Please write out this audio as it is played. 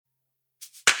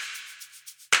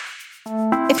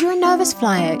If you're a nervous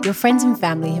flyer, your friends and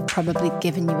family have probably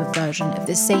given you a version of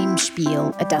the same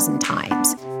spiel a dozen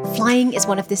times. Flying is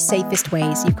one of the safest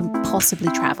ways you can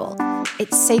possibly travel.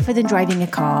 It's safer than driving a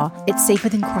car. It's safer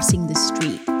than crossing the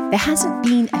street. There hasn't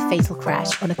been a fatal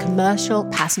crash on a commercial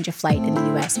passenger flight in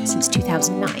the US since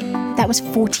 2009. That was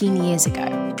 14 years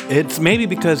ago. It's maybe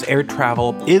because air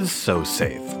travel is so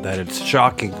safe that it's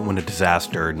shocking when a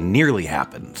disaster nearly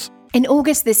happens. In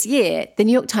August this year, the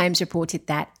New York Times reported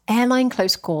that airline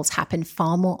close calls happen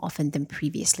far more often than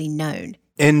previously known.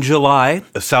 In July,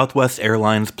 a Southwest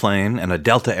Airlines plane and a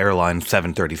Delta Airlines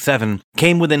 737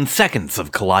 came within seconds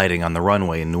of colliding on the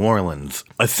runway in New Orleans.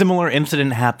 A similar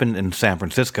incident happened in San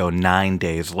Francisco 9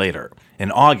 days later.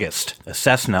 In August, a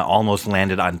Cessna almost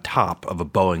landed on top of a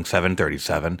Boeing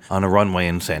 737 on a runway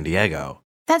in San Diego.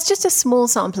 That's just a small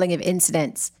sampling of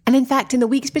incidents. And in fact, in the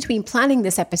weeks between planning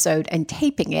this episode and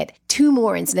taping it, 2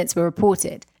 more incidents were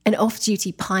reported. An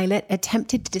off-duty pilot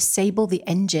attempted to disable the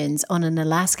engines on an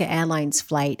Alaska Airlines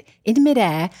flight in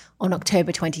midair on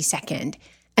October 22nd.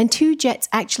 And 2 jets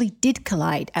actually did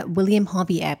collide at William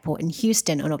Harvey Airport in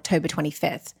Houston on October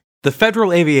 25th. The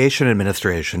Federal Aviation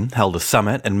Administration held a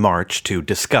summit in March to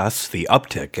discuss the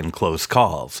uptick in close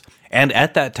calls. And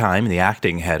at that time, the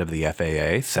acting head of the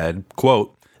FAA said,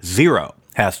 quote, 0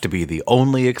 has to be the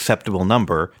only acceptable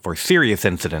number for serious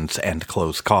incidents and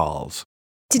close calls.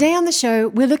 Today on the show,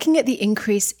 we're looking at the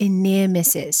increase in near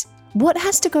misses. What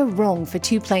has to go wrong for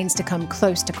 2 planes to come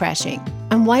close to crashing?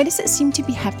 And why does it seem to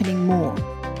be happening more?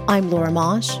 I'm Laura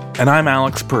Marsh. And I'm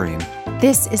Alex Perrine.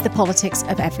 This is The Politics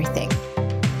of Everything.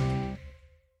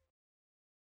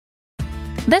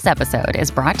 This episode is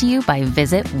brought to you by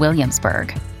Visit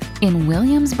Williamsburg. In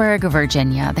Williamsburg,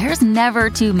 Virginia, there's never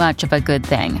too much of a good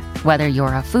thing. Whether you're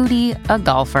a foodie, a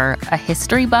golfer, a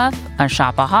history buff, a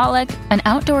shopaholic, an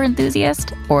outdoor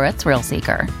enthusiast, or a thrill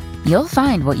seeker, you'll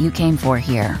find what you came for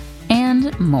here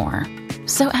and more.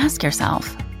 So ask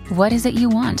yourself, what is it you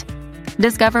want?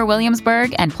 Discover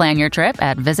Williamsburg and plan your trip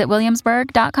at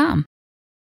visitwilliamsburg.com.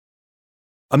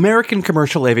 American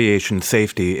commercial aviation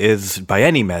safety is, by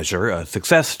any measure, a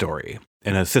success story.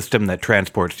 In a system that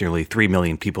transports nearly 3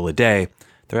 million people a day,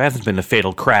 there hasn't been a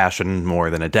fatal crash in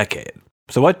more than a decade.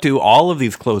 So what do all of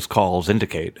these close calls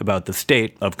indicate about the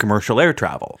state of commercial air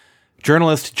travel?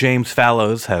 Journalist James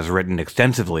Fallows has written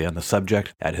extensively on the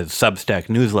subject at his Substack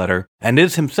newsletter and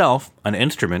is himself an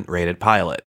instrument-rated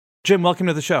pilot. Jim, welcome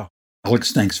to the show.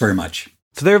 Alex, thanks very much.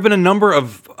 So there have been a number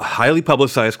of highly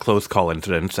publicized close call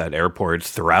incidents at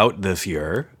airports throughout this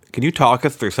year. Can you talk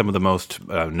us through some of the most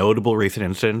notable recent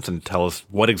incidents and tell us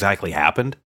what exactly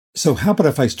happened? So how about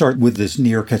if I start with this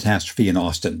near catastrophe in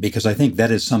Austin? Because I think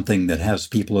that is something that has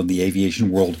people in the aviation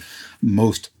world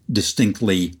most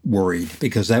distinctly worried,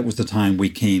 because that was the time we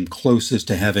came closest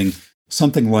to having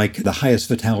something like the highest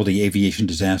fatality aviation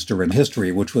disaster in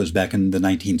history, which was back in the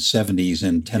 1970s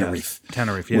in Tenerife. Yes,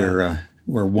 Tenerife, yeah.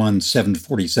 Where one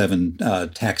 747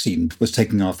 taxi was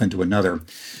taking off into another.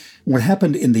 What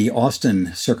happened in the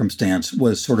Austin circumstance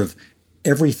was sort of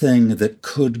everything that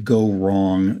could go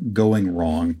wrong, going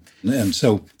wrong. And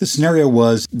so the scenario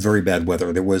was very bad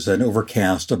weather. There was an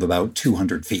overcast of about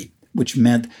 200 feet, which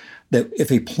meant that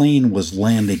if a plane was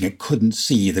landing, it couldn't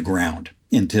see the ground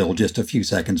until just a few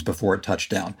seconds before it touched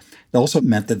down. It also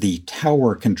meant that the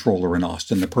tower controller in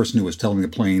Austin, the person who was telling the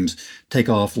planes take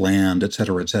off, land, et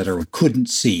cetera, couldn't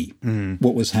see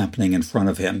what was happening in front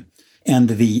of him. And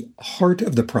the heart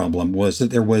of the problem was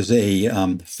that there was a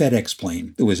FedEx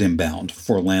plane that was inbound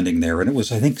for landing there. And it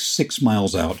was, I think, 6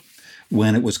 miles out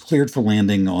when it was cleared for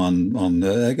landing on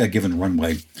a given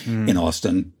runway in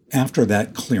Austin. After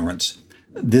that clearance,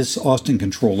 this Austin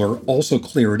controller also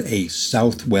cleared a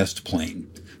Southwest plane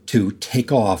to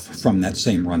take off from that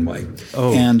same runway.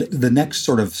 Oh. And the next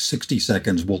sort of 60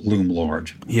 seconds will loom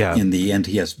large in the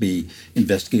NTSB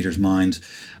investigators' minds.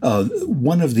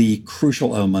 One of the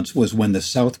crucial elements was when the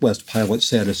Southwest pilot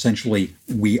said, essentially,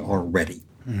 "We are ready."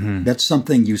 Mm-hmm. That's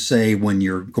something you say when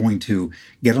you're going to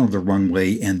get on the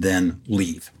runway and then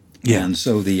leave. Yeah. And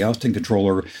so the Austin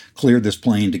controller cleared this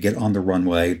plane to get on the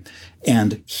runway.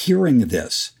 And hearing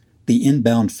this, the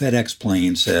inbound FedEx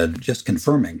plane said, just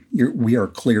confirming, we are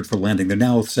cleared for landing. They're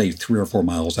now, say, 3 or 4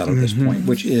 miles out of this point,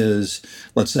 which is,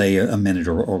 let's say, a minute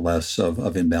or less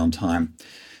of inbound time.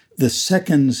 The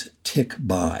seconds tick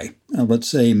by, let's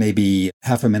say maybe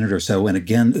half a minute or so. And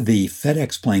again, the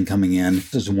FedEx plane coming in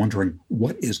is wondering,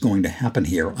 what is going to happen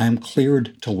here? I am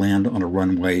cleared to land on a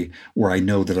runway where I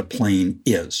know that a plane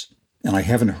is. And I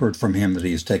haven't heard from him that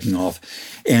he is taking off.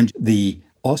 And the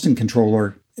Austin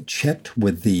controller checked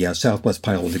with the Southwest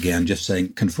pilot again, just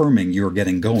saying, confirming you're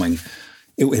getting going.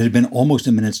 It had been almost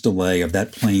a minute's delay of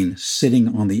that plane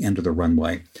sitting on the end of the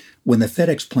runway. When the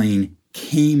FedEx plane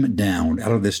came down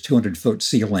out of this 200-foot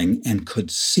ceiling and could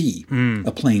see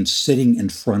a plane sitting in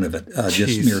front of it,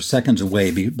 just mere seconds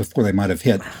away before they might have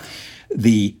hit,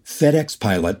 the FedEx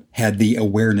pilot had the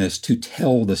awareness to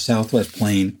tell the Southwest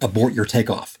plane, abort your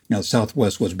takeoff. Now,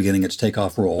 Southwest was beginning its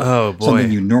takeoff roll. Oh, boy.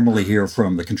 Something you normally hear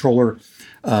from the controller.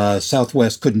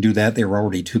 Southwest couldn't do that. They were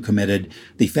already too committed.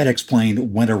 The FedEx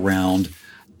plane went around.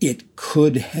 It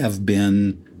could have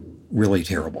been really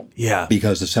terrible. Yeah.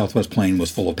 Because the Southwest plane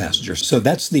was full of passengers. So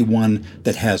that's the one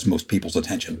that has most people's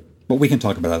attention. But we can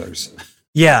talk about others.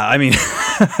 Yeah, I mean,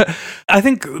 I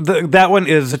think that one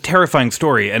is a terrifying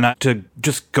story. And to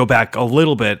just go back a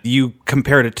little bit, you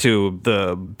compared it to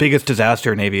the biggest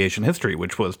disaster in aviation history,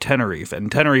 which was Tenerife.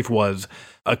 And Tenerife was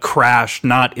a crash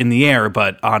not in the air,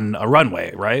 but on a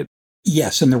runway, right?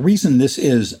 Yes, and the reason this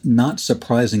is not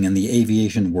surprising in the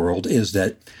aviation world is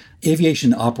that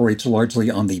aviation operates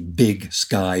largely on the big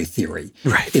sky theory.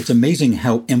 Right. It's amazing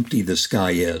how empty the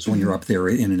sky is when you're up there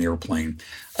in an airplane.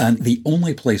 And the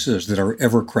only places that are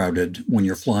ever crowded when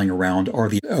you're flying around are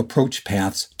the approach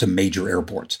paths to major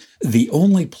airports. The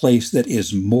only place that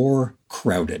is more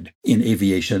crowded in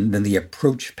aviation than the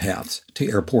approach paths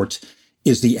to airports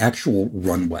is the actual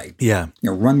runway. Yeah.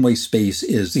 Runway space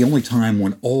is the only time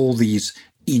when all these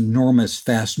enormous,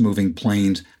 fast-moving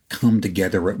planes come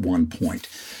together at one point.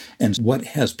 And what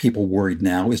has people worried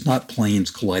now is not planes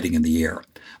colliding in the air,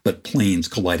 but planes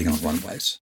colliding on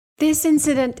runways. This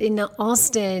incident in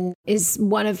Austin is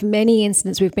one of many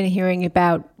incidents we've been hearing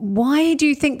about. Why do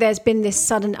you think there's been this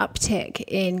sudden uptick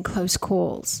in close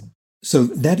calls? So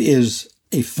that is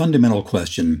a fundamental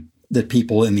question that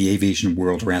people in the aviation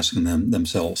world are asking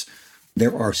themselves.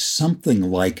 There are something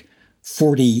like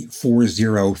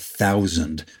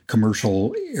 40,000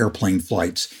 commercial airplane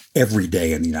flights every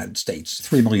day in the United States,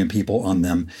 3 million people on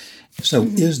them. So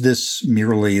is this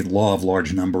merely law of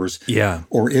large numbers? Yeah.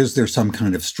 Or is there some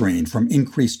kind of strain from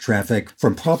increased traffic,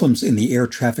 from problems in the air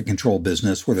traffic control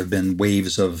business where there have been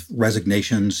waves of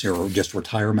resignations or just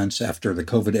retirements after the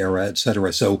COVID era, et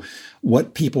cetera? So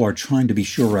what people are trying to be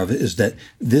sure of is that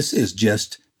this is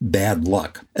just bad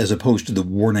luck as opposed to the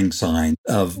warning sign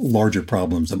of larger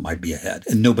problems that might be ahead.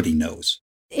 And nobody knows.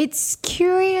 It's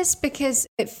curious because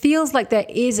it feels like there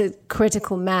is a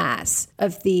critical mass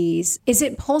of these. Is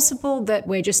it possible that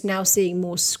we're just now seeing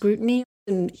more scrutiny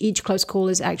and each close call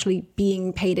is actually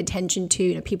being paid attention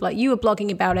to? People like you are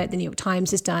blogging about it. The New York Times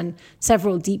has done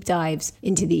several deep dives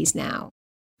into these now.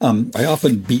 I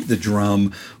often beat the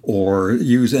drum or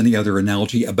use any other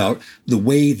analogy about the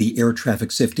way the air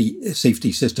traffic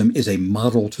safety system is a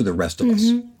model to the rest of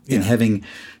us in having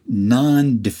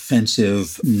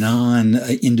non-defensive,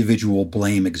 non-individual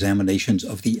blame examinations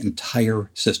of the entire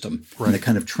system. Right. And the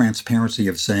kind of transparency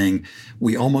of saying,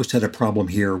 we almost had a problem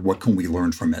here. What can we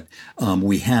learn from it?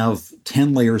 We have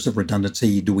 10 layers of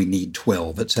redundancy. Do we need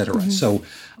 12, et cetera? So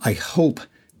I hope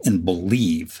and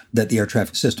believe that the air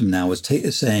traffic system now is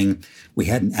saying we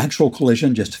had an actual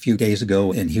collision just a few days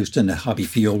ago in Houston at Hobby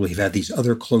Field. We've had these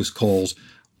other close calls.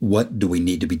 What do we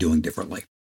need to be doing differently?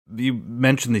 You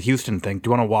mentioned the Houston thing. Do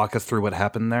you want to walk us through what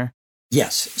happened there?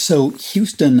 Yes. So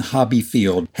Houston Hobby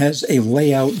Field has a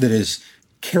layout that is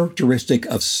characteristic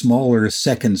of smaller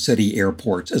second city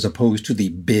airports as opposed to the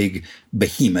big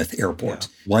behemoth airports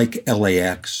like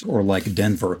LAX or like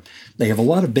Denver. They have a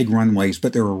lot of big runways,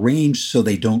 but they're arranged so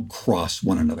they don't cross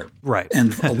one another. Right.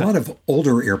 And a lot of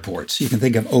older airports, you can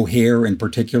think of O'Hare in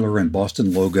particular and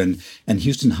Boston Logan, and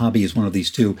Houston Hobby is one of these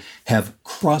two, have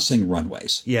crossing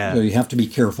runways. Yeah. So you have to be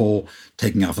careful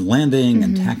taking off and landing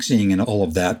and taxiing and all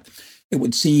of that. It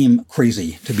would seem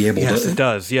crazy to be able to... Yes, it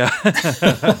does, yeah.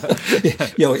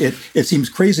 It seems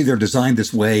crazy they're designed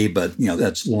this way, but,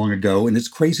 that's long ago. And it's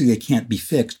crazy they can't be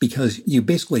fixed because you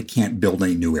basically can't build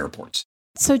any new airports.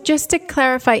 So just to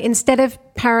clarify, instead of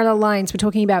parallel lines, we're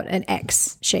talking about an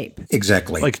X shape.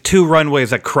 Exactly. Like two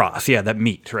runways that cross, that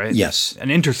meet, right? Yes. An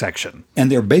intersection.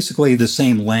 And they're basically the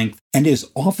same length, and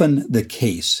is often the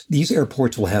case. These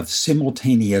airports will have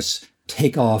simultaneous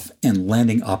takeoff and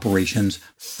landing operations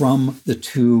from the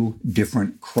two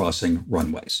different crossing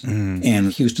runways.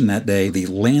 And Houston that day, the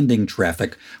landing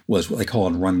traffic was what they call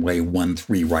on runway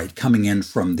 13 right, coming in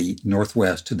from the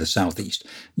northwest to the southeast.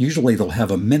 Usually they'll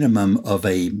have a minimum of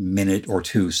a minute or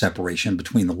two separation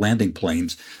between the landing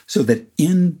planes so that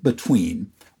in between,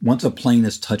 once a plane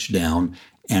is touched down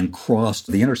and crossed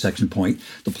the intersection point,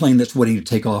 the plane that's waiting to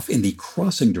take off in the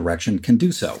crossing direction can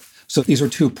do so. So these are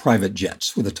two private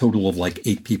jets with a total of like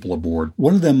 8 people aboard.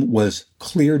 One of them was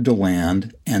cleared to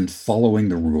land and following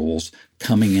the rules,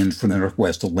 coming in from the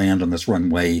northwest to land on this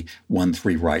runway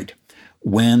 13 right.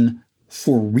 when,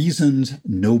 for reasons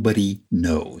nobody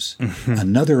knows,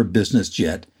 another business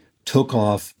jet took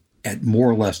off at more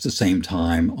or less the same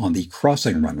time on the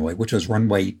crossing runway, which was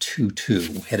runway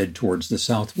 22, headed towards the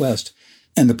southwest.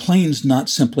 And the planes not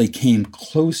simply came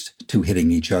close to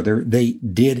hitting each other, they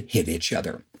did hit each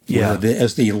other. Yeah.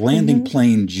 As the landing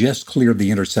plane just cleared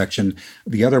the intersection,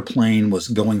 the other plane was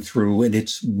going through, and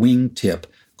its wingtip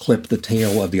clipped the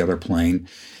tail of the other plane.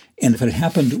 And if it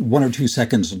happened 1 or 2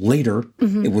 seconds later,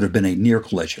 it would have been a near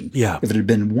collision. Yeah. If it had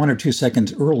been 1 or 2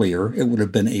 seconds earlier, it would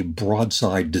have been a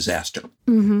broadside disaster.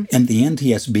 And the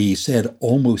NTSB said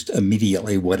almost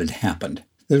immediately what had happened.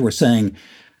 They were saying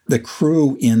the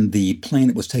crew in the plane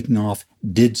that was taking off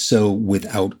did so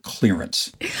without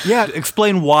clearance. Yeah,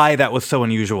 explain why that was so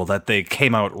unusual that they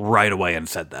came out right away and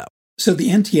said that. So the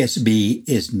NTSB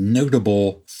is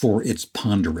notable for its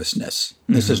ponderousness.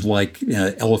 This is like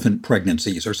elephant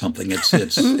pregnancies or something. It's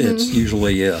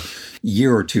usually a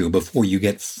year or two before you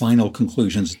get final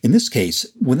conclusions. In this case,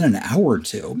 within an hour or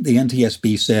two, the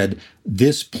NTSB said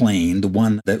this plane, the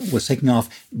one that was taking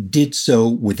off, did so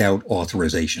without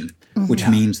authorization, which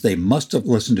means they must have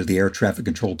listened to the air traffic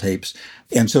control tapes.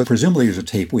 And so presumably there's a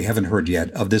tape we haven't heard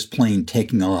yet of this plane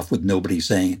taking off with nobody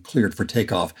saying cleared for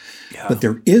takeoff. Yeah. But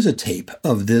there is a tape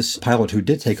of this pilot who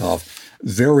did take off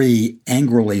very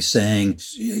angrily saying,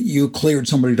 you cleared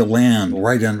somebody to land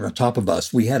right on top of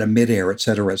us. We had a midair, et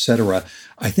cetera, et cetera.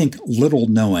 I think little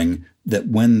knowing that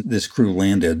when this crew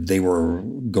landed, they were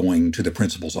going to the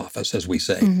principal's office, as we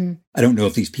say. I don't know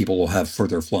if these people will have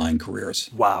further flying careers.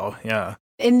 Wow, yeah.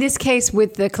 In this case,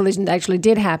 with the collision that actually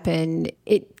did happen,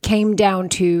 it came down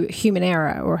to human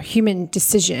error or human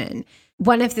decision.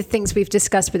 One of the things we've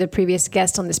discussed with a previous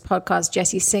guest on this podcast,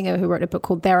 Jesse Singer, who wrote a book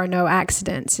called There Are No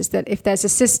Accidents, is that if there's a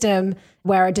system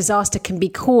where a disaster can be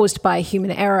caused by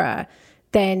human error,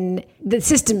 then the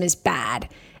system is bad.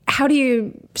 How do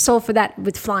you solve for that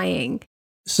with flying?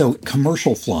 So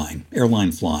commercial flying,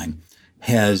 airline flying,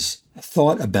 has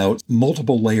thought about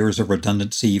multiple layers of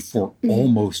redundancy for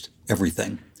almost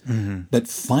everything. But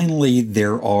finally,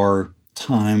 there are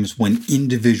times when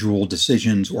individual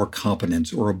decisions or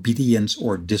competence or obedience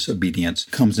or disobedience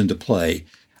comes into play.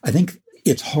 I think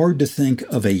it's hard to think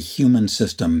of a human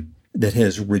system that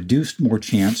has reduced more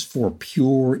chance for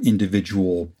pure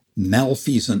individual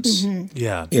malfeasance,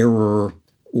 error,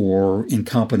 or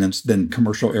incompetence than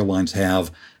commercial airlines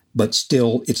have, but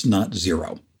still it's not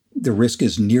zero. The risk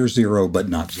is near zero, but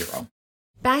not zero.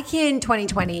 Back in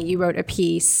 2020, you wrote a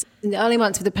piece in the early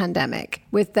months of the pandemic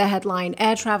with the headline,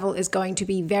 "Air travel is going to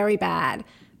be very bad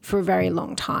for a very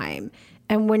long time."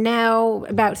 And we're now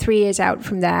about 3 years out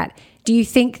from that. Do you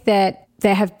think that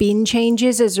there have been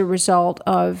changes as a result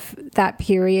of that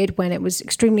period when it was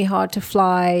extremely hard to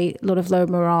fly, a lot of low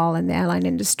morale in the airline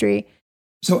industry?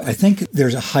 So I think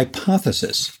there's a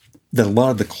hypothesis that a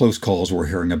lot of the close calls we're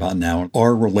hearing about now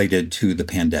are related to the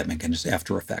pandemic and its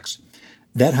after effects.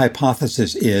 That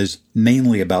hypothesis is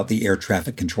mainly about the air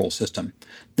traffic control system.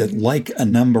 That, like a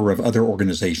number of other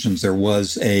organizations, there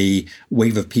was a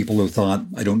wave of people who thought,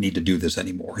 I don't need to do this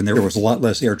anymore. And there was a lot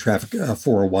less air traffic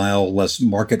for a while, less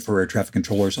market for air traffic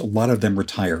controllers. A lot of them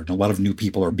retired. A lot of new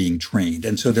people are being trained.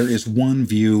 And so there is one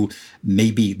view,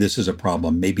 maybe this is a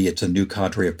problem. Maybe it's a new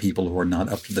cadre of people who are not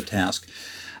up to the task.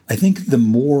 I think the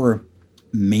more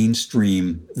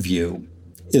mainstream view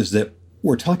is that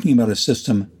we're talking about a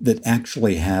system that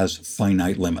actually has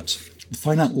finite limits.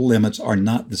 Finite limits are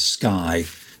not the sky,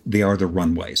 they are the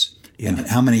runways. And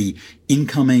how many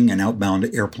incoming and outbound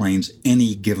airplanes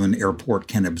any given airport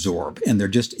can absorb. And there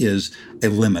just is a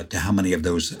limit to how many of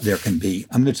those there can be.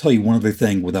 I'm going to tell you one other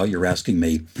thing without your asking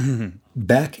me.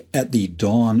 Back at the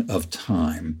dawn of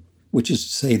time, which is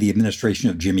to say the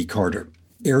administration of Jimmy Carter,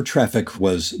 air traffic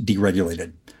was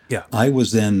deregulated. I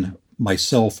was then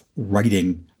myself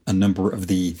writing a number of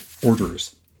the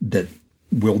orders that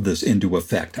willed this into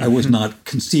effect. I was not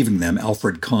conceiving them.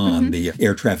 Alfred Kahn, the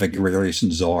air traffic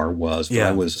regulation czar, was, but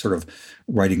I was sort of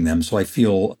writing them. So I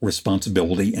feel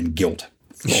responsibility and guilt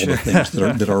for all the things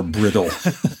that are brittle.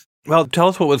 Well, tell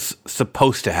us what was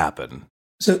supposed to happen.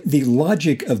 So the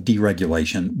logic of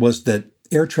deregulation was that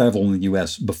air travel in the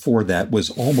U.S. before that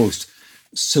was almost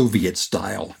Soviet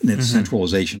style in its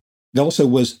centralization. It also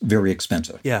was very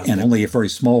expensive, and only a very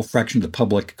small fraction of the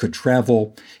public could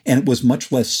travel, and it was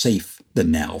much less safe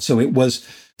than now. So it was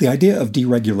the idea of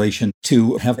deregulation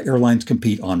to have airlines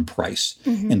compete on price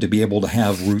and to be able to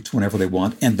have routes whenever they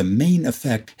want. And the main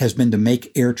effect has been to make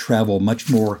air travel much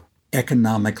more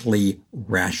economically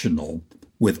rational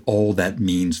with all that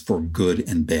means for good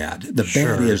and bad. The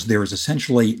bad is there is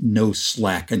essentially no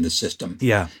slack in the system.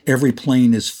 Every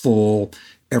plane is full.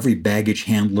 Every baggage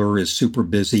handler is super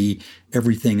busy.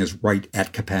 Everything is right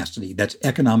at capacity. That's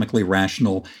economically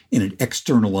rational, and it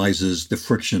externalizes the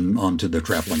friction onto the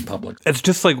traveling public. It's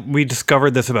just like we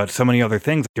discovered this about so many other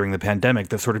things during the pandemic,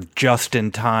 the sort of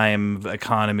just-in-time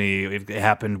economy. It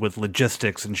happened with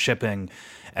logistics and shipping.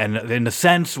 And in a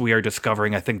sense, we are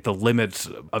discovering, I think, the limits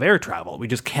of air travel. We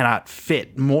just cannot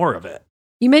fit more of it.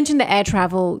 You mentioned that air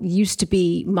travel used to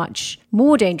be much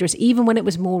more dangerous, even when it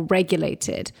was more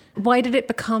regulated. Why did it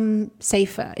become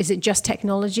safer? Is it just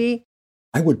technology?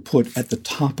 I would put at the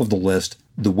top of the list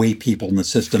the way people in the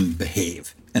system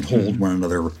behave and hold one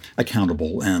another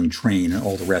accountable and train and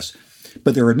all the rest.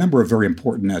 But there are a number of very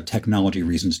important technology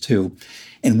reasons, too.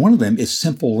 And one of them is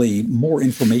simply more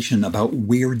information about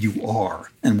where you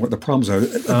are and what the problems are.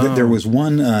 There was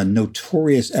one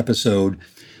notorious episode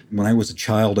when I was a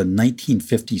child in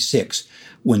 1956,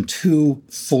 when two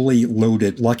fully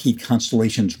loaded Lockheed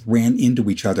Constellations ran into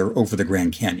each other over the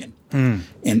Grand Canyon.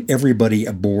 And everybody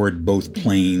aboard both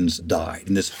planes died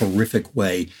in this horrific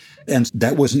way. And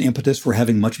that was an impetus for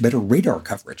having much better radar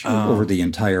coverage over the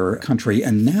entire country.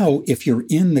 And now, if you're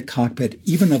in the cockpit,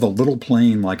 even of a little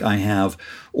plane like I have,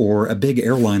 or a big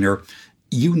airliner,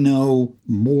 you know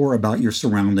more about your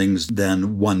surroundings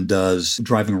than one does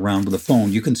driving around with a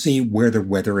phone. You can see where the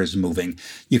weather is moving.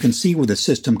 You can see with a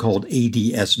system called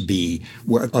ADS-B,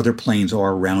 where other planes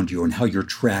are around you and how your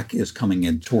track is coming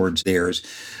in towards theirs.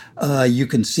 You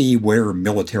can see where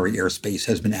military airspace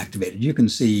has been activated. You can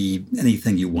see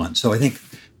anything you want. So I think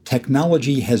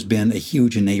technology has been a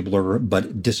huge enabler,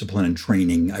 but discipline and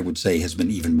training, I would say, has been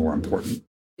even more important.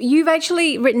 You've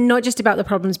actually written not just about the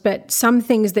problems, but some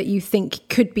things that you think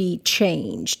could be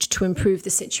changed to improve the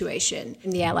situation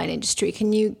in the airline industry.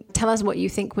 Can you tell us what you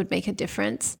think would make a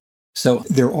difference? So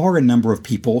there are a number of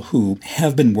people who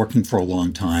have been working for a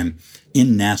long time in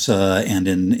NASA and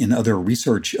in other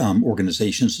research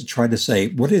organizations to try to say,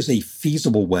 what is a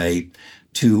feasible way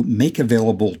to make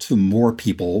available to more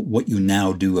people what you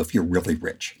now do if you're really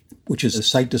rich, which is a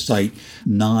site-to-site,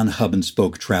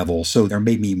 non-hub-and-spoke travel. So there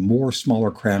may be more smaller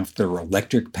craft that are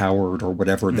electric-powered or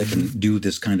whatever that can do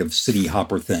this kind of city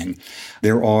hopper thing.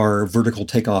 There are vertical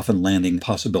takeoff and landing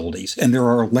possibilities, and there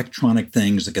are electronic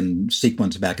things that can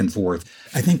sequence back and forth.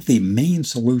 I think the main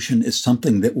solution is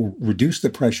something that will reduce the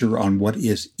pressure on what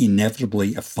is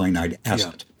inevitably a finite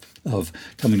asset of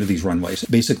coming to these runways.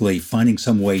 Basically, finding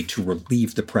some way to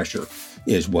relieve the pressure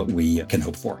is what we can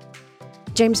hope for.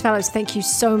 James Fallows, thank you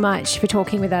so much for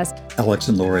talking with us. Alex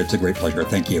and Laura, it's a great pleasure.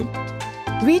 Thank you.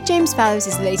 Read James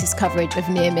Fallows' latest coverage of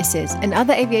near misses and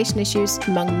other aviation issues,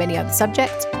 among many other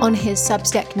subjects, on his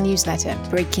Substack newsletter,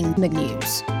 Breaking the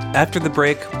News. After the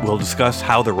break, we'll discuss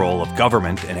how the role of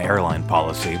government in airline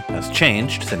policy has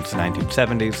changed since the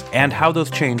 1970s and how those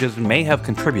changes may have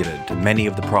contributed to many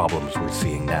of the problems we're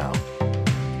seeing now.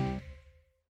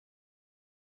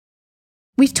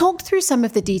 We've talked through some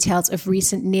of the details of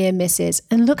recent near misses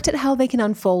and looked at how they can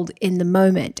unfold in the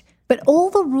moment. But all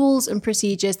the rules and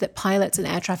procedures that pilots and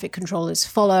air traffic controllers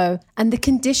follow and the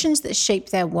conditions that shape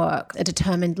their work are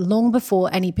determined long before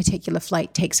any particular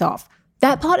flight takes off.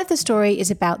 That part of the story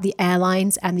is about the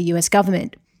airlines and the US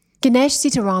government. Ganesh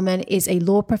Sitaraman is a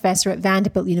law professor at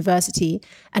Vanderbilt University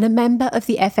and a member of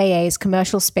the FAA's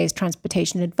Commercial Space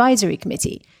Transportation Advisory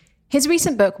Committee. His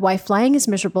recent book, Why Flying is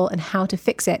Miserable and How to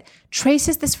Fix It,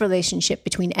 traces this relationship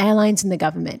between airlines and the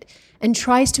government and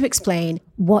tries to explain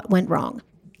what went wrong.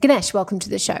 Ganesh, welcome to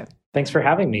the show. Thanks for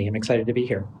having me. I'm excited to be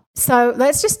here. So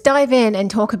let's just dive in and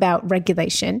talk about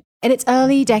regulation. In its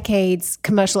early decades,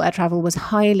 commercial air travel was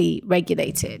highly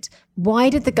regulated. Why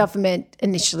did the government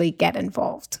initially get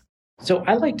involved? So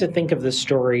I like to think of this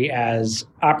story as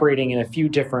operating in a few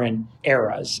different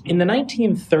eras. In the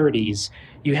 1930s,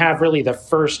 you have really the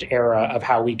first era of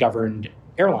how we governed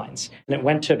airlines. And it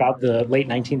went to about the late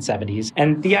 1970s.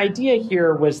 And the idea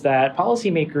here was that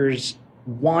policymakers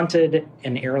wanted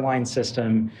an airline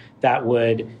system that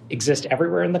would exist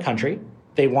everywhere in the country.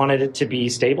 They wanted it to be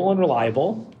stable and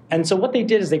reliable. And so what they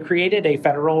did is they created a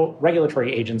federal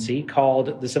regulatory agency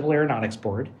called the Civil Aeronautics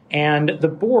Board. And the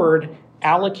board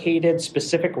allocated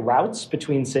specific routes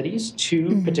between cities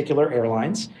to particular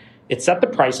airlines. It set the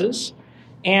prices.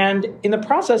 And in the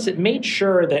process, it made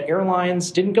sure that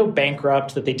airlines didn't go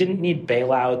bankrupt, that they didn't need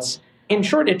bailouts. In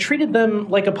short, it treated them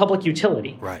like a public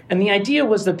utility. Right. And the idea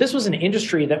was that this was an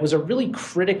industry that was a really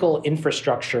critical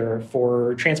infrastructure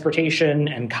for transportation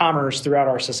and commerce throughout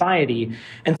our society.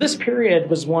 And this period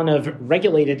was one of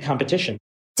regulated competition.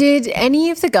 Did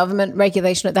any of the government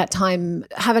regulation at that time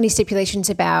have any stipulations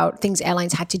about things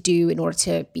airlines had to do in order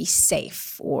to be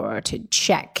safe or to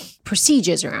check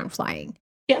procedures around flying?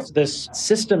 Yes, this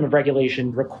system of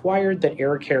regulation required that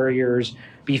air carriers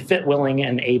be fit, willing,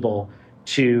 and able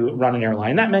to run an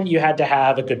airline. That meant you had to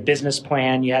have a good business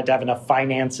plan, you had to have enough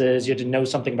finances, you had to know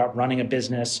something about running a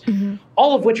business,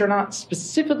 all of which are not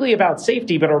specifically about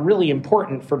safety, but are really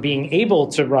important for being able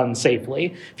to run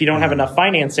safely. If you don't have enough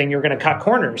financing, you're going to cut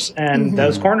corners, and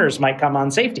those corners might come on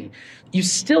safety. You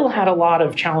still had a lot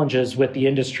of challenges with the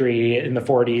industry in the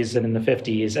 40s and in the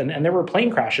 50s, and there were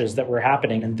plane crashes that were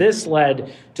happening. And this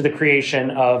led to the creation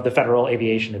of the Federal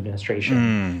Aviation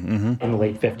Administration in the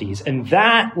late 50s. And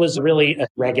that was really a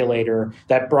regulator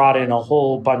that brought in a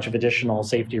whole bunch of additional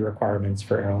safety requirements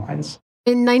for airlines.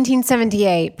 In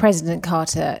 1978, President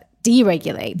Carter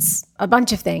deregulates a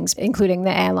bunch of things, including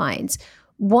the airlines.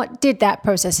 What did that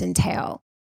process entail?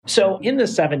 So in the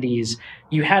 70s,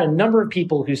 you had a number of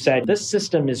people who said this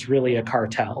system is really a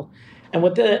cartel. And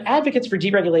what the advocates for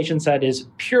deregulation said is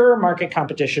pure market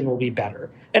competition will be better.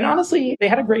 And honestly, they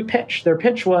had a great pitch. Their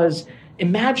pitch was,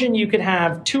 imagine you could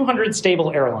have 200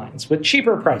 stable airlines with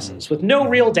cheaper prices, with no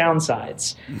real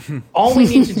downsides. All we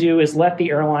need to do is let the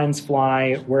airlines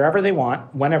fly wherever they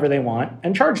want, whenever they want,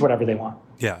 and charge whatever they want.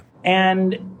 Yeah.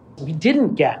 And we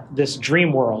didn't get this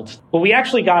dream world. What we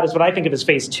actually got is what I think of as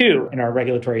phase 2 in our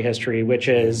regulatory history, which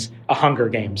is a Hunger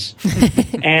Games.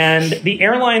 And the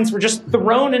airlines were just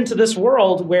thrown into this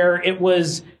world where it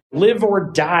was live or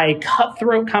die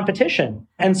cutthroat competition.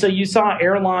 And so you saw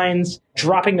airlines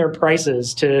dropping their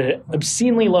prices to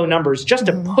obscenely low numbers just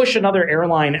to push another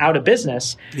airline out of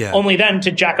business, only then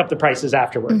to jack up the prices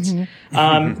afterwards.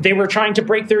 They were trying to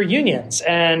break their unions,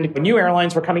 and new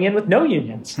airlines were coming in with no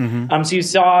unions. So you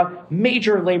saw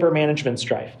major labor management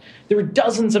strife. There were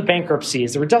dozens of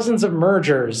bankruptcies. There were dozens of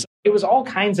mergers. It was all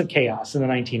kinds of chaos in the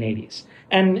 1980s.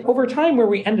 And over time, where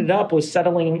we ended up was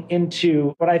settling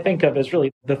into what I think of as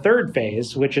really the third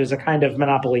phase, which is a kind of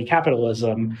monopoly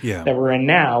capitalism that we're in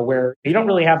now, where you don't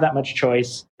really have that much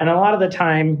choice. And a lot of the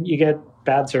time, you get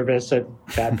bad service at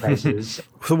bad prices.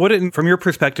 So from your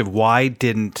perspective, why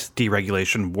didn't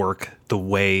deregulation work the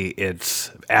way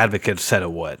its advocates said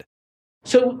it would?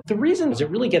 So the reason is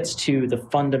it really gets to the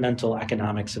fundamental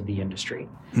economics of the industry.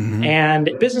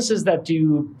 And businesses that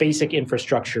do basic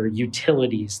infrastructure,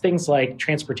 utilities, things like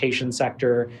transportation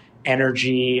sector,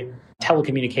 energy,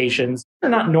 telecommunications,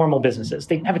 they're not normal businesses.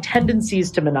 They have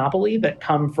tendencies to monopoly that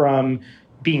come from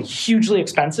being hugely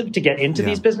expensive to get into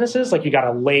these businesses. Like you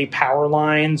got to lay power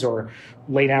lines or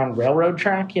lay down railroad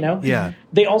track,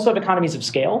 They also have economies of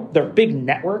scale. They're big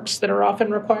networks that are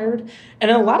often required. And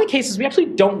in a lot of cases, we actually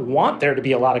don't want there to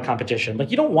be a lot of competition.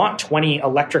 Like you don't want 20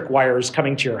 electric wires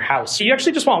coming to your house. So you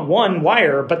actually just want one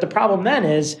wire. But the problem then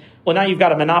is, well, now you've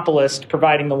got a monopolist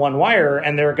providing the one wire,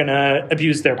 and they're going to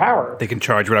abuse their power. They can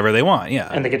charge whatever they want,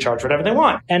 And they can charge whatever they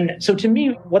want. And so to me,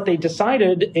 what they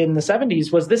decided in the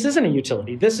 70s was this isn't a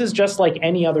utility. This is just like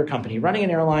any other company. Running an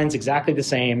airline is exactly the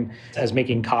same as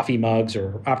making coffee mugs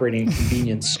or operating a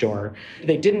convenience store.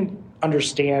 They didn't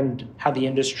understand how the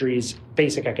industry's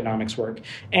basic economics work.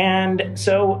 And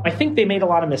so I think they made a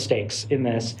lot of mistakes in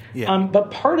this.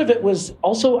 But part of it was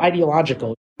also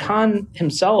ideological. Khan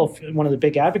himself, one of the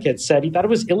big advocates, said he thought it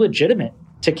was illegitimate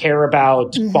to care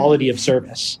about quality of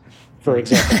service, for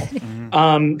example.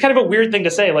 Kind of a weird thing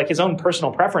to say, like his own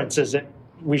personal preference is that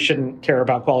we shouldn't care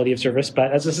about quality of service,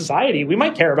 but as a society, we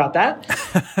might care about that.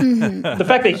 The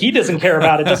fact that he doesn't care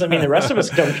about it doesn't mean the rest of us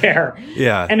don't care.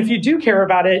 And if you do care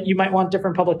about it, you might want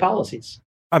different public policies.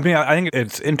 I mean, I think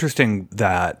it's interesting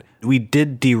that we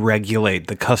did deregulate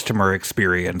the customer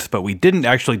experience, but we didn't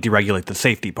actually deregulate the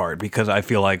safety part, because I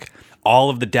feel like all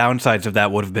of the downsides of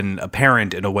that would have been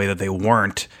apparent in a way that they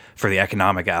weren't for the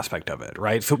economic aspect of it,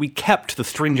 right? So we kept the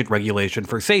stringent regulation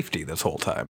for safety this whole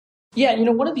time. Yeah,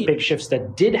 one of the big shifts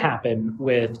that did happen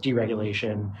with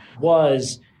deregulation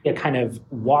was a kind of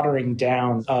watering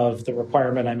down of the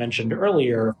requirement I mentioned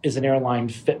earlier, is an airline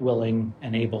fit, willing,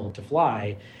 and able to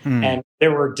fly. And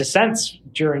there were dissents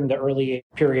during the early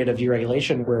period of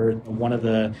deregulation where one of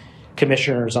the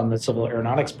commissioners on the Civil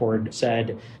Aeronautics Board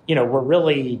said, we're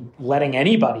really letting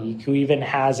anybody who even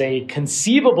has a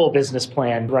conceivable business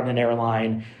plan run an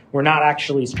airline. We're not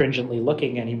actually stringently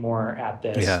looking anymore at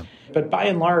this. But by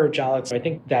and large, Alex, I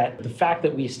think that the fact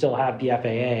that we still have the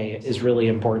FAA is really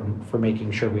important for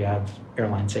making sure we have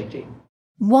airline safety.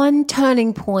 One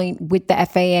turning point with the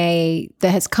FAA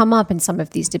that has come up in some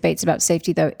of these debates about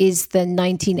safety, though, is the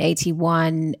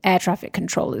 1981 air traffic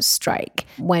controllers strike,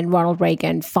 when Ronald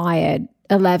Reagan fired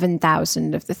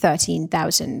 11,000 of the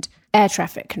 13,000 air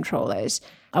traffic controllers.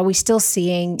 Are we still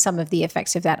seeing some of the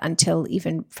effects of that until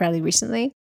even fairly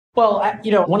recently? Well,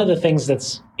 one of the things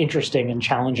that's interesting and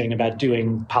challenging about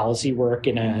doing policy work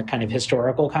in a kind of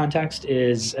historical context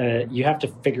is you have to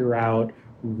figure out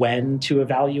when to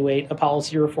evaluate a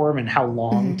policy reform and how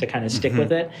long to kind of stick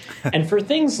with it. And for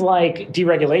things like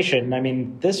deregulation, I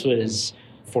mean, this was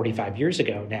 45 years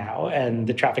ago now, and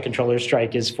the traffic controller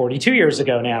strike is 42 years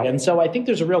ago now. And so I think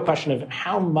there's a real question of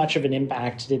how much of an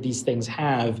impact did these things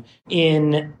have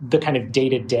in the kind of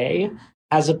day-to-day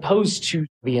as opposed to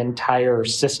the entire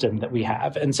system that we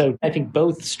have. And so I think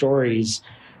both stories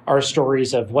are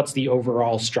stories of what's the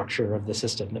overall structure of the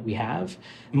system that we have,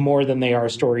 more than they are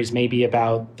stories maybe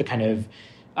about the kind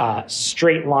of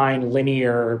straight line,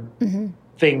 linear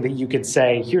thing that you could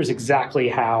say, here's exactly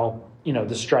how,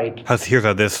 the strike here's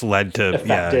how this led to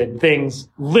affected things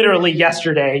literally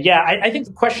yesterday. Yeah, I think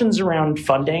the questions around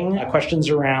funding, questions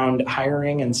around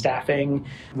hiring and staffing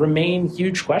remain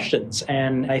huge questions.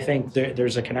 And I think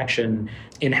there's a connection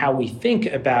in how we think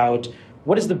about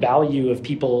what is the value of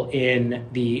people in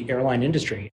the airline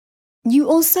industry. You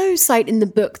also cite in the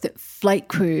book that flight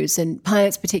crews and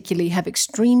pilots particularly have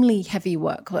extremely heavy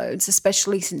workloads,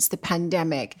 especially since the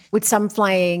pandemic, with some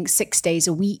flying 6 days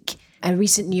a week. A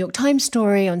recent New York Times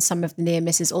story on some of the near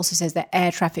misses also says that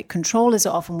air traffic controllers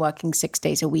are often working 6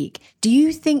 days a week. Do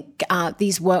you think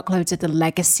these workloads are the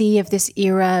legacy of this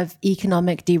era of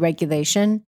economic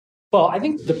deregulation? Well, I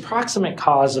think the proximate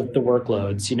cause of the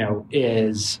workloads,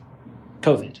 is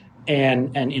COVID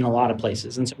and in a lot of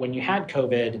places. And so when you had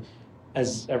COVID,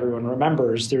 as everyone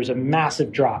remembers, there's a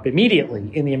massive drop immediately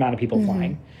in the amount of people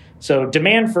flying. So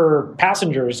demand for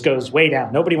passengers goes way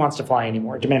down. Nobody wants to fly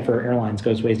anymore. Demand for airlines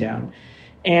goes way down.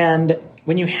 And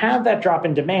when you have that drop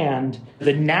in demand,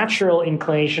 the natural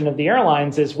inclination of the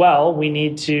airlines is, well, we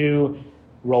need to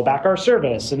roll back our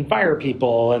service and fire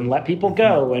people and let people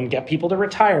go and get people to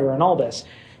retire and all this.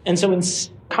 And so when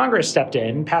Congress stepped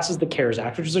in, passes the CARES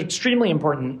Act, which is an extremely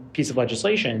important piece of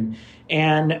legislation,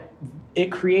 and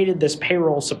it created this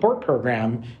payroll support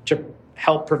program to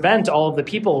help prevent all of the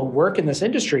people who work in this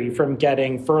industry from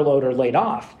getting furloughed or laid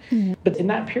off. But in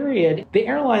that period, the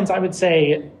airlines, I would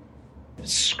say,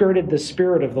 skirted the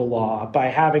spirit of the law by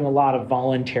having a lot of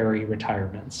voluntary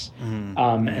retirements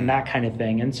and that kind of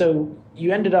thing. And so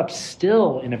you ended up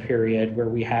still in a period where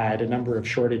we had a number of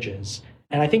shortages.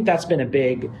 And I think that's been a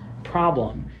big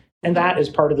problem. And that is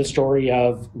part of the story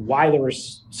of why there were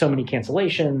so many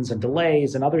cancellations and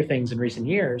delays and other things in recent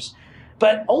years.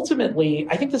 But ultimately,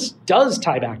 I think this does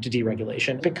tie back to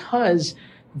deregulation because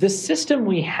the system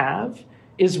we have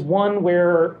is one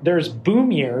where there's boom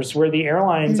years where the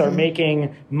airlines are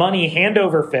making money hand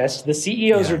over fist. The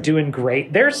CEOs are doing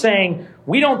great. They're saying,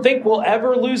 we don't think we'll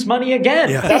ever lose money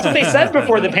again. That's what they said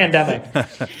before the pandemic.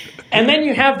 And then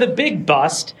you have the big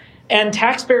bust. And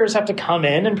taxpayers have to come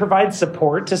in and provide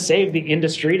support to save the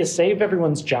industry, to save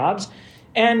everyone's jobs.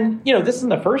 And, this isn't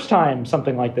the first time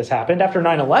something like this happened. After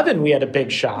 9/11, we had a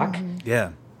big shock.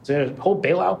 Yeah. There's a whole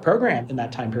bailout program in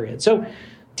that time period. So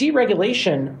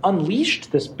deregulation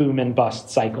unleashed this boom and bust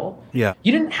cycle. Yeah.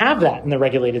 You didn't have that in the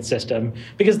regulated system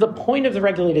because the point of the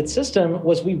regulated system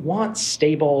was we want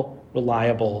stable,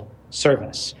 reliable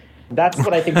service. That's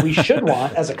what I think we should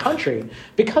want as a country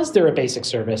because they're a basic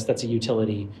service that's a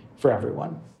utility for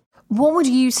everyone. What would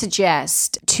you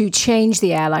suggest to change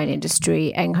the airline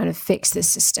industry and kind of fix this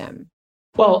system?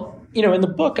 Well, in the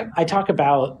book, I talk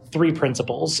about 3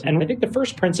 principles. And I think the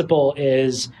first principle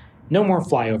is no more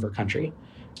flyover country.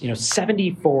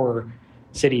 74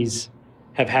 cities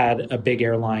have had a big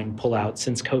airline pull out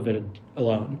since COVID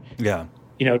alone. Yeah.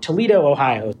 Toledo,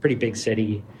 Ohio, is a pretty big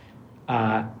city.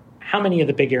 How many of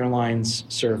the big airlines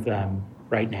serve them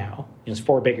right now? There's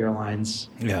 4 big airlines.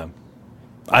 Yeah.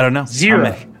 I don't know.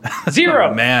 0. 0.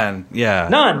 Oh, man. Yeah.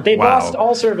 None. They've lost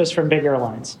all service from big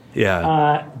airlines.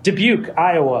 Yeah. Dubuque,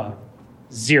 Iowa,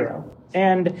 0.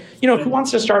 And, who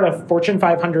wants to start a Fortune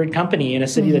 500 company in a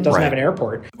city that doesn't have an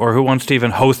airport? Or who wants to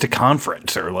even host a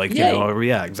conference or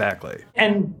exactly.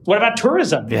 And what about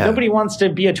tourism? Yeah. Nobody wants to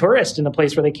be a tourist in a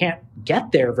place where they can't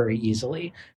get there very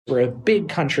easily. We're a big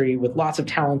country with lots of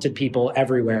talented people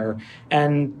everywhere,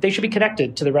 and they should be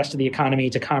connected to the rest of the economy,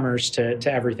 to commerce, to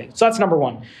everything. So that's number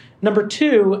 1. Number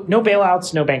 2, no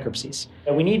bailouts, no bankruptcies.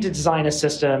 We need to design a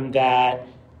system that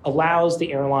allows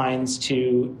the airlines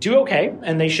to do okay,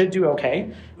 and they should do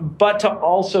okay, but to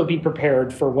also be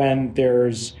prepared for when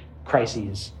there's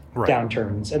crises,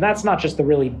 downturns. And that's not just the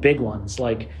really big ones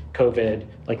like COVID,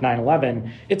 like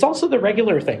 9/11. It's also the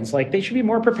regular things. Like they should be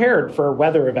more prepared for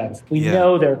weather events. We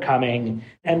know they're coming,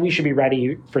 and we should be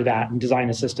ready for that and design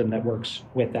a system that works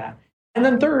with that. And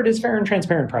then third is fair and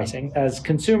transparent pricing. As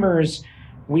consumers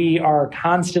we are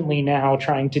constantly now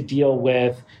trying to deal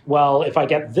with, well, if I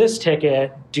get this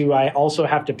ticket, do I also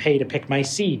have to pay to pick my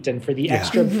seat and for the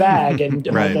extra bag? And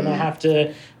am I going to have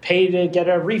to pay to get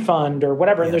a refund or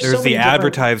whatever? And there's so the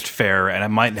advertised fare, and it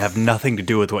might have nothing to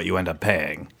do with what you end up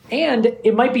paying. And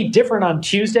it might be different on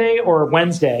Tuesday or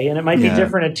Wednesday, and it might be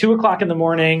different at 2 o'clock in the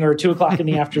morning or 2 o'clock in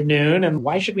the afternoon. And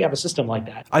why should we have a system like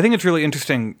that? I think it's really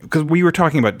interesting because we were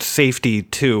talking about safety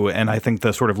too, and I think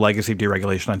the sort of legacy of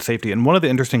deregulation on safety. And one of the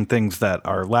interesting things that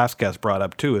our last guest brought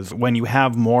up too is when you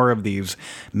have more of these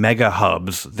mega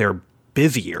hubs, they're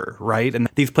busier, right? And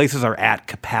these places are at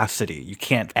capacity. You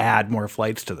can't add more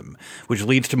flights to them, which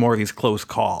leads to more of these close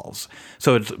calls.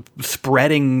 So it's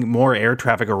spreading more air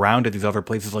traffic around to these other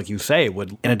places, like you say,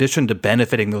 would, in addition to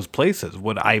benefiting those places,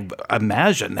 would, I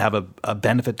imagine, have a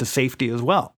benefit to safety as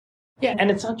well. Yeah,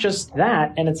 and it's not just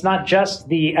that, and it's not just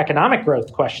the economic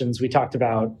growth questions we talked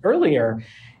about earlier.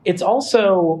 It's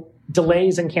also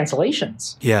delays and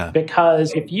cancellations. Yeah.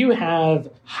 Because if you have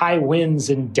high winds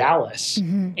in Dallas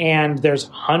and there's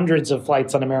hundreds of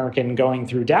flights on American going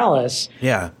through Dallas,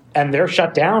 and they're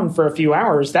shut down for a few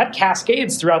hours, that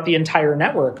cascades throughout the entire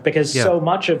network because so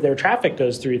much of their traffic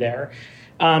goes through there.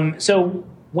 So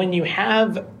when you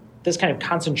have this kind of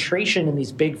concentration in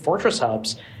these big fortress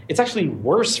hubs, it's actually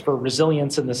worse for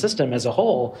resilience in the system as a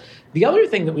whole. The other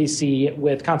thing that we see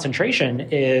with concentration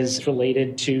is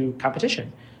related to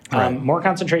competition. More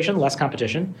concentration, less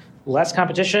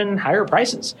competition, higher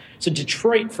prices. So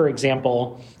Detroit, for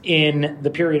example, in the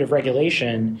period of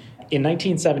regulation, in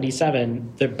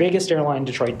 1977, the biggest airline,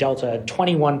 Detroit, Delta, had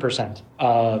 21%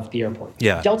 of the airport.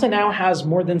 Yeah. Delta now has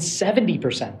more than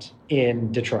 70%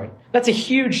 in Detroit. That's a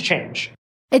huge change.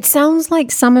 It sounds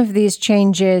like some of these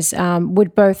changes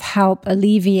would both help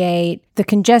alleviate the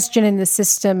congestion in the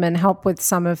system and help with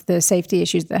some of the safety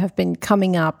issues that have been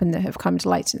coming up and that have come to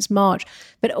light since March.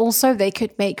 But also they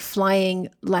could make flying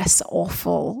less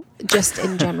awful just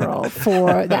in general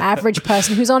for the average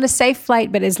person who's on a safe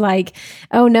flight but is like,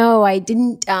 oh no, I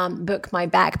didn't book my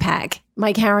backpack,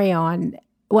 my carry-on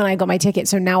when I got my ticket.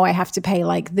 So now I have to pay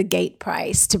like the gate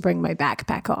price to bring my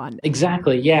backpack on.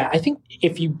 Exactly. Yeah. I think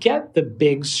if you get the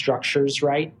big structures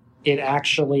right, it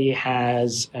actually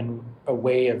has a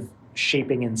way of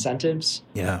shaping incentives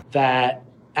that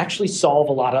actually solve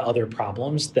a lot of other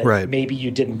problems that maybe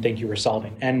you didn't think you were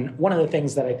solving. And one of the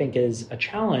things that I think is a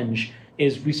challenge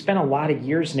is we spent a lot of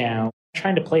years now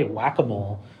trying to play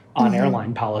whack-a-mole on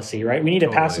airline policy, right? We need a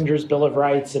passenger's Bill of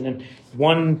Rights, and then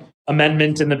one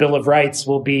amendment in the Bill of Rights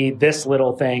will be this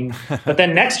little thing. But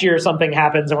then next year something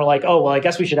happens and we're like, oh, well, I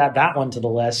guess we should add that one to the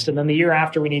list. And then the year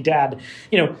after we need to add,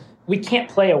 we can't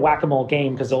play a whack-a-mole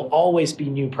game because there'll always be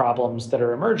new problems that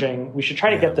are emerging. We should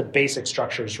try to get the basic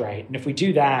structures right. And if we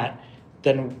do that,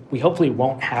 then we hopefully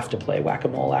won't have to play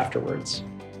whack-a-mole afterwards.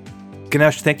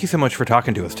 Ganesh, thank you so much for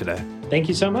talking to us today. Thank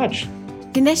you so much.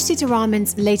 Ganesh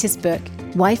Sitaraman's latest book,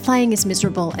 Why Flying is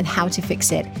Miserable and How to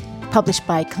Fix It, published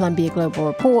by Columbia Global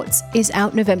Reports, is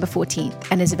out November 14th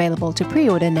and is available to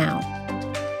pre-order now.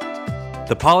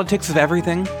 The Politics of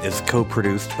Everything is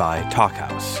co-produced by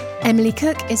Talkhouse. Emily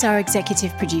Cook is our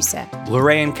executive producer.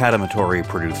 Lorraine Kadamatori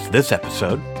produced this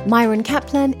episode. Myron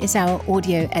Kaplan is our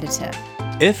audio editor.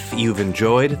 If you've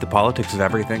enjoyed The Politics of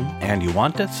Everything and you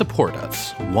want to support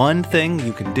us, one thing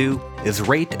you can do is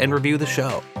rate and review the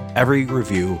show. Every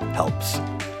review helps.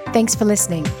 Thanks for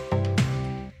listening.